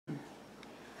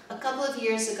couple of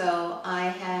years ago, I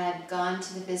had gone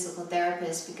to the physical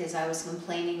therapist because I was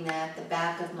complaining that the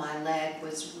back of my leg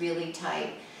was really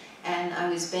tight and I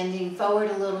was bending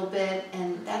forward a little bit,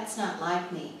 and that's not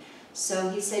like me. So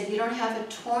he said, you don't have a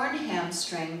torn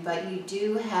hamstring, but you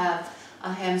do have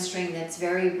a hamstring that's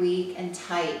very weak and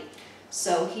tight.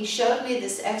 So he showed me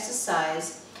this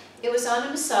exercise. It was on a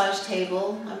massage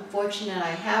table. I'm fortunate I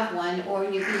have one, or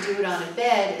you can do it on a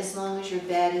bed as long as your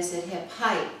bed is at hip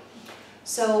height.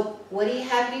 So what he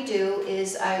had me do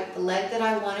is the leg that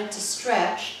I wanted to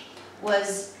stretch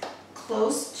was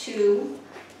close to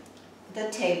the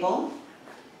table,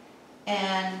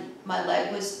 and my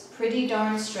leg was pretty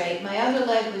darn straight. My other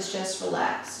leg was just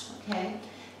relaxed, okay?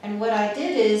 And what I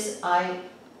did is I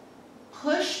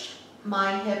pushed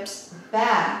my hips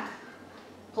back,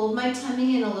 pulled my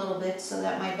tummy in a little bit so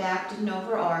that my back didn't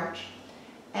overarch,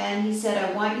 and he said,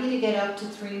 I want you to get up to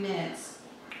 3 minutes.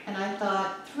 And I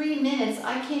thought, 3 minutes?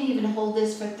 I can't even hold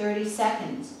this for 30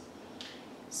 seconds.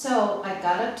 So I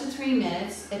got up to 3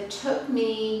 minutes. It took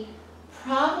me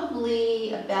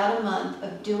probably about a month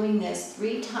of doing this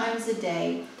 3 times a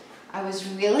day. I was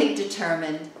really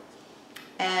determined.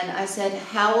 And I said,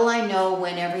 how will I know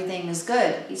when everything is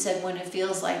good? He said, when it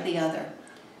feels like the other.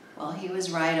 Well, he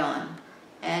was right on.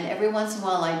 And every once in a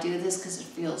while I do this because it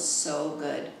feels so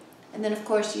good. And then of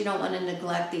course you don't want to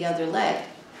neglect the other leg.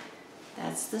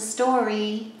 That's the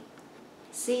story.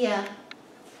 See ya.